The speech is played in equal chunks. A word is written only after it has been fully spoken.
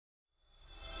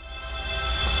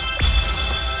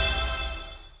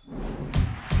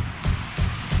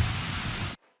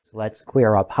Let's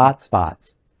queer up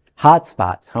HOTspots.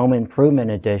 HOTspots Home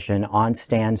Improvement Edition on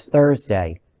stands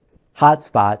Thursday.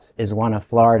 HOTspots is one of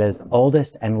Florida's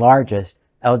oldest and largest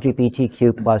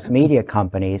LGBTQ+ media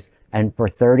companies, and for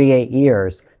 38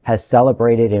 years has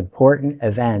celebrated important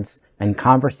events and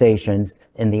conversations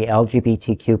in the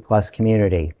LGBTQ+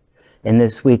 community. In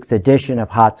this week's edition of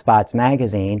HOTspots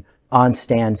magazine, on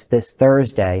stands this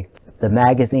Thursday, the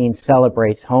magazine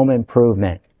celebrates home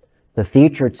improvement. The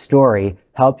featured story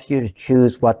helps you to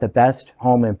choose what the best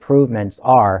home improvements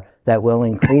are that will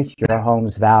increase your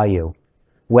home's value.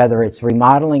 Whether it's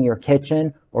remodeling your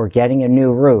kitchen or getting a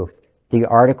new roof, the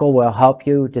article will help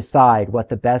you decide what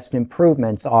the best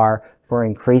improvements are for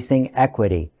increasing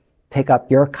equity. Pick up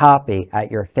your copy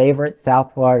at your favorite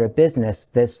South Florida business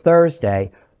this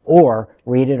Thursday or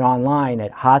read it online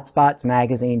at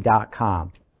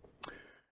hotspotsmagazine.com.